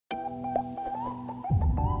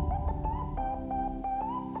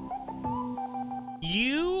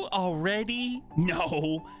You already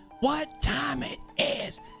know what time it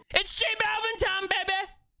is. It's J Balvin time,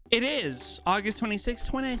 baby. It is August 26,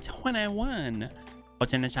 2021.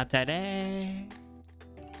 What's in the shop today?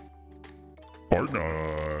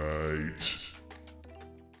 Fortnite.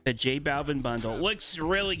 The J Balvin bundle looks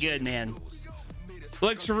really good, man.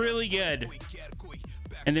 Looks really good.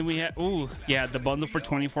 And then we have, ooh, yeah, the bundle for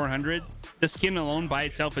 2,400. The skin alone by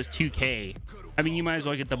itself is 2K. I mean, you might as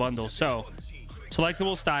well get the bundle. So,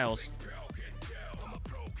 selectable styles.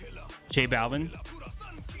 J Balvin.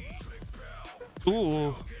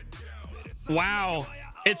 Ooh. Wow.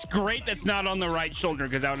 It's great that's not on the right shoulder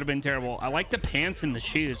because that would have been terrible. I like the pants and the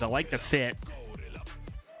shoes. I like the fit.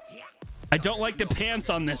 I don't like the pants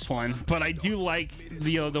on this one, but I do like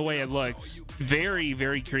the way it looks. Very,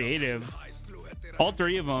 very creative. All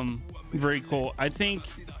three of them, very cool. I think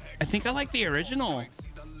I like the original.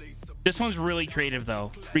 This one's really creative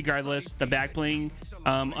though. Regardless, the back bling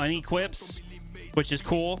unequips, which is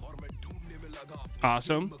cool.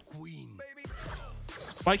 Awesome.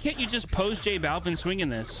 Why can't you just pose J Balvin swinging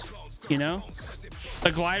this? You know,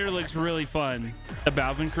 the glider looks really fun. The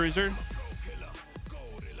Balvin Cruiser,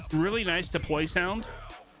 really nice deploy sound.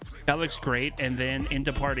 That looks great. And then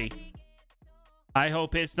into party. I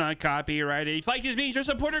hope it's not copyrighted. If you like this means your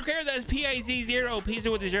supporter care, that's PIZO,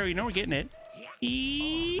 PIZO with a 0. You know we're getting it.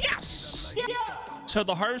 Yes. Yeah. So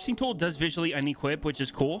the harvesting tool does visually unequip, which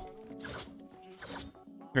is cool.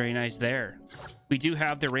 Very nice there. We do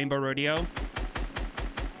have the rainbow rodeo.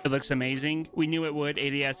 It looks amazing. We knew it would.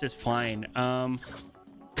 ADS is flying.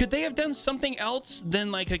 Could they have done something else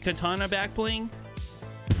than like a katana back bling?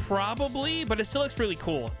 Probably, but it still looks really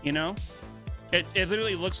cool, you know? It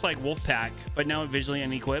literally looks like Wolfpack, but now it visually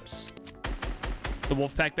unequips. The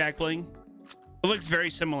Wolfpack back bling. It looks very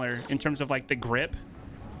similar in terms of like the grip.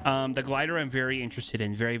 The glider I'm very interested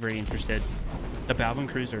in. Very, very interested. The Balvin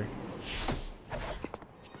Cruiser.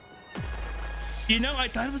 You know, I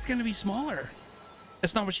thought it was going to be smaller.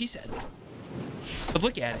 That's not what she said. But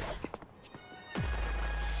look at it.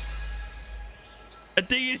 That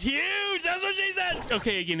thing is huge. That's what she said.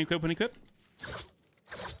 Okay, again, equip when equip.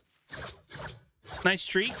 Nice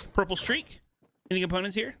streak. Purple streak. Any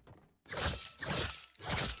components here?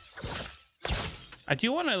 I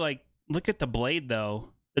do want to like look at the blade though.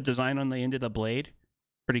 The design on the end of the blade.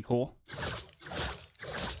 Pretty cool.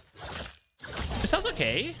 It sounds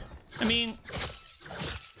okay. I mean,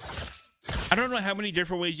 I don't know how many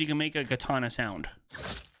different ways you can make a katana sound.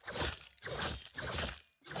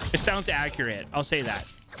 It sounds accurate. I'll say that.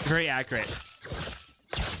 Very accurate.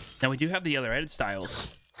 Now we do have the other edit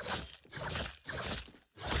styles,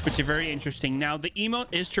 which are very interesting. Now the emote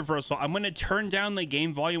is traversal. I'm going to turn down the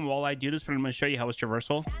game volume while I do this, but I'm going to show you how it's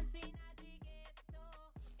traversal.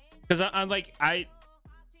 Because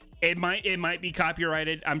it might be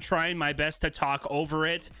copyrighted. I'm trying my best to talk over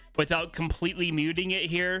it without completely muting it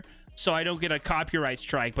here, so I don't get a copyright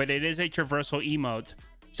strike. But it is a traversal emote,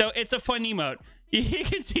 so it's a fun emote. You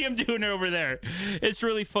can see him doing it over there. It's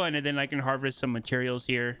really fun. And then I can harvest some materials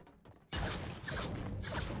here.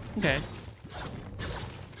 Okay.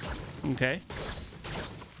 Okay.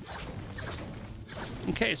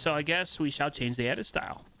 Okay, so I guess we shall change the edit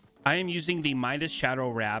style. I am using the Midas Shadow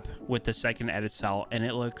Wrap with the second edit style, and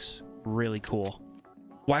it looks really cool.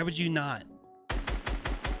 Why would you not?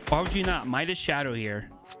 Why would you not? Midas Shadow here.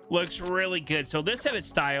 Looks really good. So this edit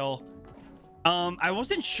style, I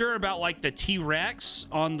wasn't sure about like the T-Rex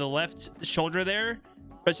on the left shoulder there,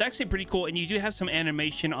 but it's actually pretty cool. And you do have some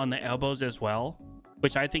animation on the elbows as well,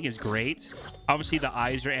 which I think is great. Obviously the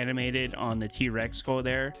eyes are animated on the T-Rex skull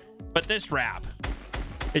there, but this wrap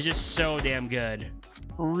is just so damn good.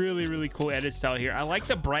 Really, really cool edit style here. I like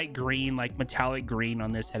the bright green, like metallic green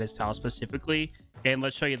on this edit style specifically. And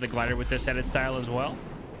let's show you the glider with this edit style as well.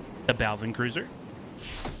 The Balvin Cruiser.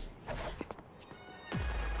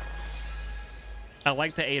 I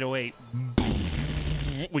like the 808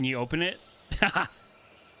 when you open it.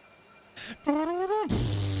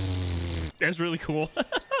 That's really cool.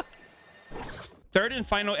 Third and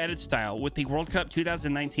final edit style with the World Cup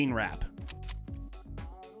 2019 wrap.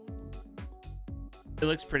 It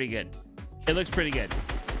looks pretty good. It looks pretty good.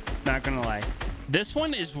 Not gonna lie. This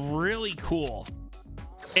one is really cool.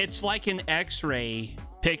 It's like an X-ray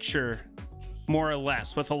picture, more or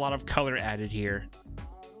less, with a lot of color added here.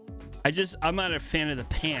 I'm not a fan of the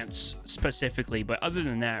pants specifically, but other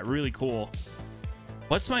than that, really cool.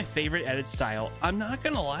 What's my favorite edit style? I'm not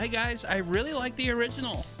gonna lie, guys. I really like the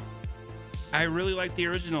original. I really like the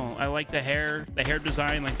original. I like the hair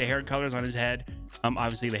design, like the hair colors on his head.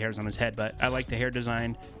 Obviously the hair's on his head, but I like the hair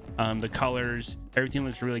design. The colors, everything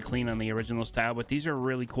looks really clean on the original style, but these are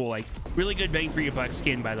really cool, like really good bang for your buck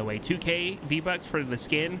skin, by the way. 2k V-Bucks for the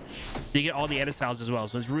skin. You get all the edit styles as well,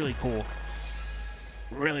 so it's really cool.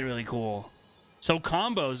 Really cool. So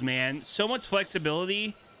combos, man, so much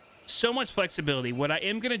flexibility. What I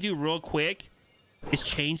am gonna do real quick is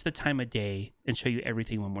change the time of day and show you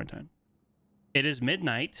everything one more time. It is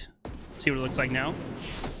midnight. See what it looks like now.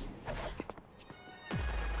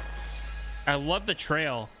 I love the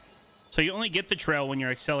trail. So you only get the trail when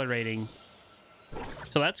you're accelerating.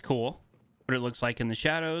 So that's cool. What it looks like in the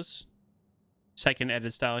shadows. Second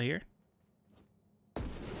edit style here.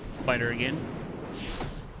 Lighter again.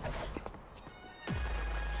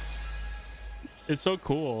 It's so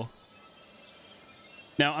cool.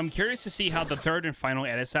 Now, I'm curious to see how the third and final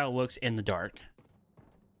edit style looks in the dark.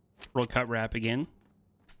 Roll cut wrap again.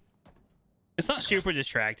 It's not super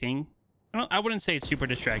distracting. I wouldn't say it's super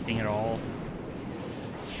distracting at all.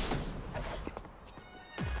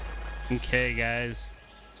 Okay, guys.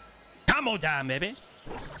 Combo time, baby.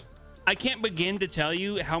 I can't begin to tell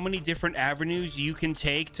you how many different avenues you can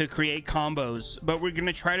take to create combos, but we're going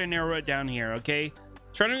to try to narrow it down here, okay?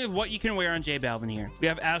 Starting with what you can wear on J Balvin here. We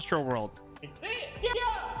have Astro World.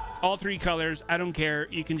 All three colors. I don't care.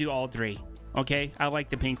 You can do all three, okay? I like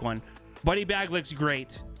the pink one. Buddy bag looks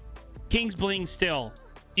great. King's bling still.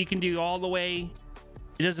 You can do all the way.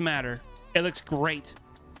 It doesn't matter. It looks great.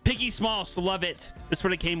 Piggy Smalls, love it. That's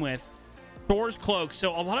what it came with. Thor's cloak.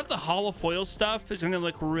 So a lot of the hollow foil stuff is going to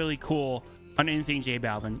look really cool on anything J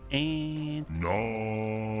Balvin. And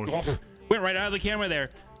No. went right out of the camera there.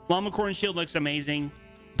 Llama Corn Shield looks amazing.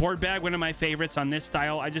 Board bag, one of my favorites on this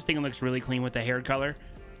style. I just think it looks really clean with the hair color.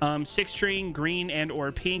 6-string, green and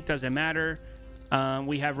or pink, doesn't matter.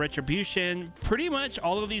 We have Retribution. Pretty much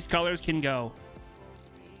all of these colors can go.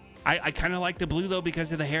 I kind of like the blue though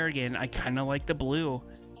because of the hair again. I kind of like the blue.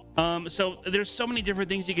 So there's so many different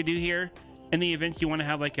things you could do here. In the event you want to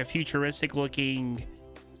have like a futuristic looking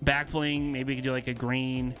back bling, maybe you could do like a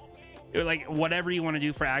green, like whatever you want to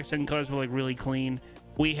do for accent colors will look really clean.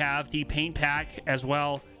 We have the paint pack as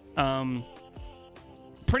well.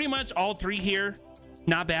 Pretty much all three here,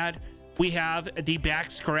 not bad. We have the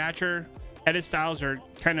back scratcher. Edit styles are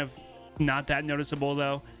kind of not that noticeable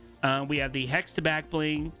though. We have the hex to back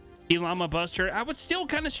bling, the llama buster. I would still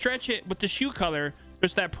kind of stretch it with the shoe color.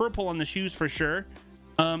 There's that purple on the shoes for sure.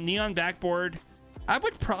 Neon backboard. I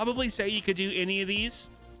would probably say you could do any of these,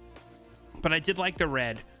 but I did like the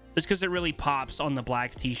red just because it really pops on the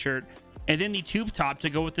black t-shirt. And then the tube top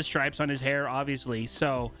to go with the stripes on his hair, obviously.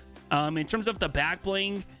 So in terms of the back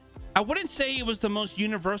bling, I wouldn't say it was the most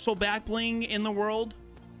universal back bling in the world.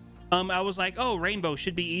 I was like, oh, rainbow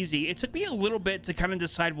should be easy. It took me a little bit to kind of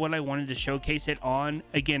decide what I wanted to showcase it on.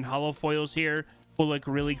 Again, hollow foils here will look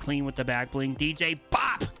really clean with the back bling. DJ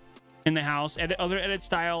Bop in the house. Other edit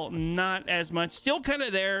style, not as much. Still kind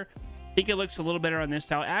of there. I think it looks a little better on this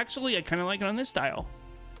style. Actually, I kind of like it on this style.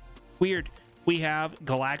 Weird. We have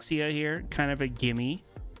Galaxia here, kind of a gimme.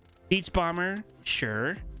 Beach Bomber,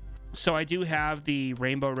 sure. So I do have the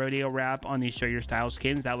Rainbow Rodeo wrap on these Show Your Style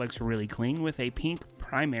skins. That looks really clean with a pink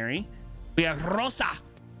primary. We have Rosa.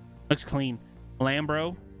 Looks clean.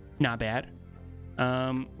 Lambro, not bad.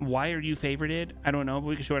 Why are you favorited? I don't know, but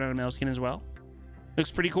we can show it on a male skin as well.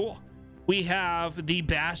 Looks pretty cool. We have the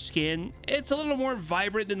Bash skin. It's a little more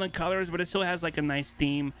vibrant than the colors, but it still has like a nice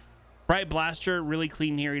theme. Bright Blaster, really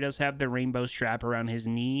clean here. He does have the rainbow strap around his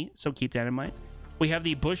knee, so keep that in mind. We have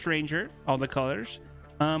the Bush Ranger, all the colors.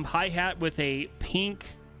 Hi-hat with a pink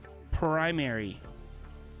primary.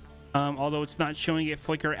 Although it's not showing it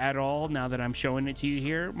flicker at all now that I'm showing it to you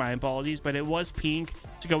here. My apologies, but it was pink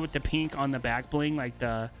to go with the pink on the back bling, like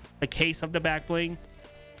the case of the back bling.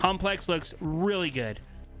 Complex looks really good.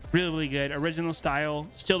 Really good. Original style.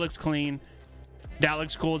 Still looks clean. That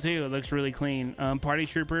looks cool too. It looks really clean. Party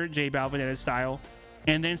Trooper, J Balvin edit style.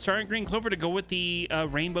 And then Star and Green Clover to go with the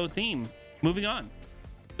rainbow theme. Moving on.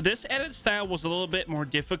 This edit style was a little bit more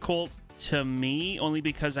difficult to me, only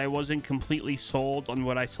because I wasn't completely sold on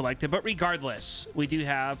what I selected. But regardless, we do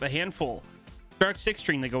have a handful. Dark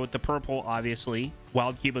 6-string to go with the purple, obviously.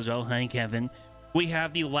 Wild Cube as well. Hi, Kevin. We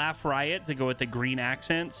have the Laugh Riot to go with the green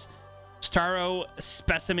accents. Starro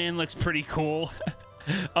Specimen looks pretty cool.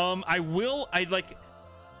 My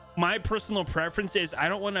personal preference is I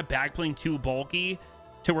don't want a back bling too bulky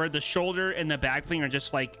to where the shoulder and the back bling are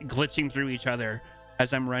just like glitching through each other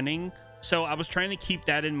as I'm running. So I was trying to keep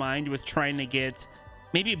that in mind with trying to get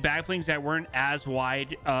maybe back blings that weren't as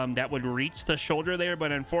wide that would reach the shoulder there,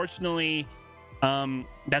 but unfortunately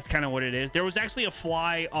that's kind of what it is. There was actually a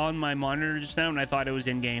fly on my monitor just now and I thought it was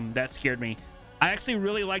in game. That scared me. I actually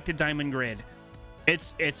really like the diamond grid.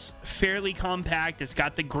 It's fairly compact. It's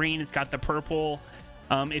got the green, it's got the purple.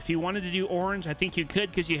 If you wanted to do orange, I think you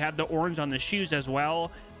could, because you have the orange on the shoes as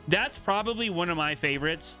well. That's probably one of my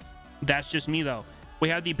favorites. That's just me though. We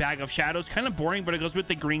have the bag of shadows, kind of boring, but it goes with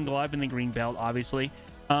the green glove and the green belt, obviously.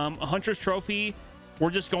 A hunter's trophy, we're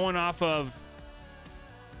just going off of,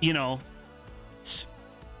 you know,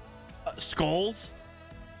 skulls.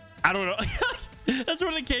 I don't know. That's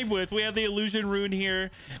what it came with. We have the illusion rune here.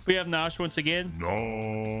 We have Nosh once again.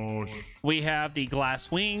 Nosh. We have the glass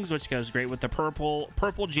wings, which goes great with the purple.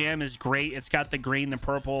 Purple gem is great. It's got the green, the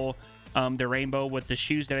purple, the rainbow with the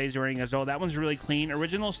shoes that he's wearing as well. That one's really clean.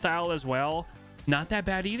 Original style as well. Not that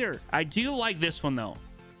bad either. I do like this one though,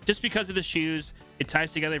 just because of the shoes. It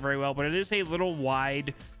ties together very well, but it is a little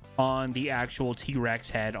wide on the actual T-Rex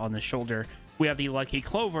head on the shoulder. We have the Lucky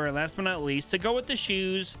Clover, and last but not least, to go with the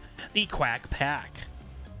shoes, the Quack Pack.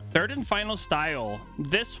 Third and final style.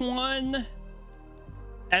 This one,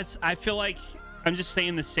 as I feel like I'm just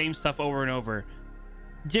saying the same stuff over and over.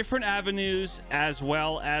 Different avenues as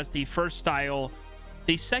well as the first style.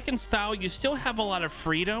 The second style, you still have a lot of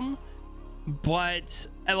freedom, but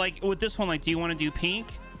like with this one, like, do you want to do pink?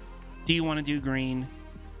 Do you want to do green?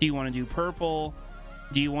 Do you want to do purple?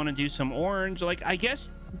 Do you want to do some orange? Like, I guess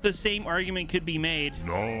the same argument could be made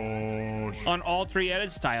on all three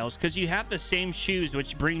edit styles, because you have the same shoes,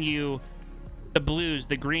 which bring you the blues,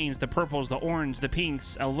 the greens, the purples, the orange, the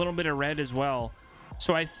pinks, a little bit of red as well.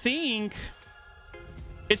 So I think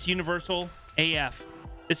it's universal AF.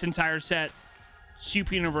 This entire set,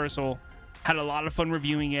 super universal. Had a lot of fun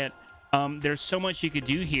reviewing it. There's so much you could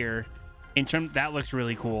do here in terms. That looks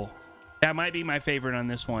really cool. That might be my favorite on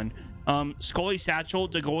this one. Scully satchel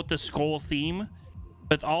to go with the skull theme,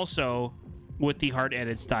 but also with the hard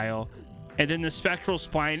edit style. And then the spectral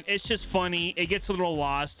spine, it's just funny. It gets a little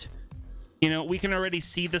lost. You know, we can already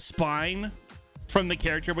see the spine from the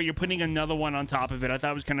character, but you're putting another one on top of it. I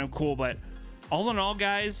thought it was kind of cool. But all in all,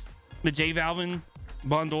 guys, the J Balvin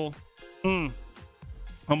bundle,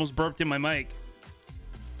 almost burped in my mic.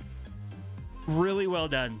 Really well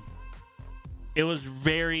done. It was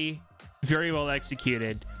very, very well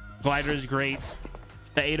executed. Glider is great.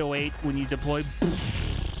 The 808 when you deploy,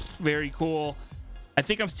 very cool. I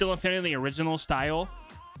think I'm still a fan of the original style,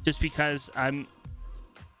 just because I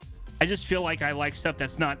just feel like I like stuff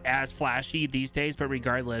that's not as flashy these days. But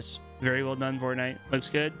regardless, very well done, Fortnite. Looks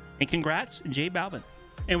good. And congrats, J Balvin.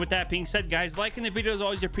 And with that being said, guys, liking the video is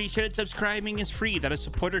always appreciated. Subscribing is free. That is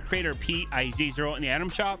supporter creator PIZO in the Item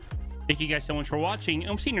Shop. Thank you guys so much for watching, and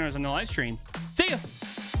we'll see you guys on the live stream. See ya.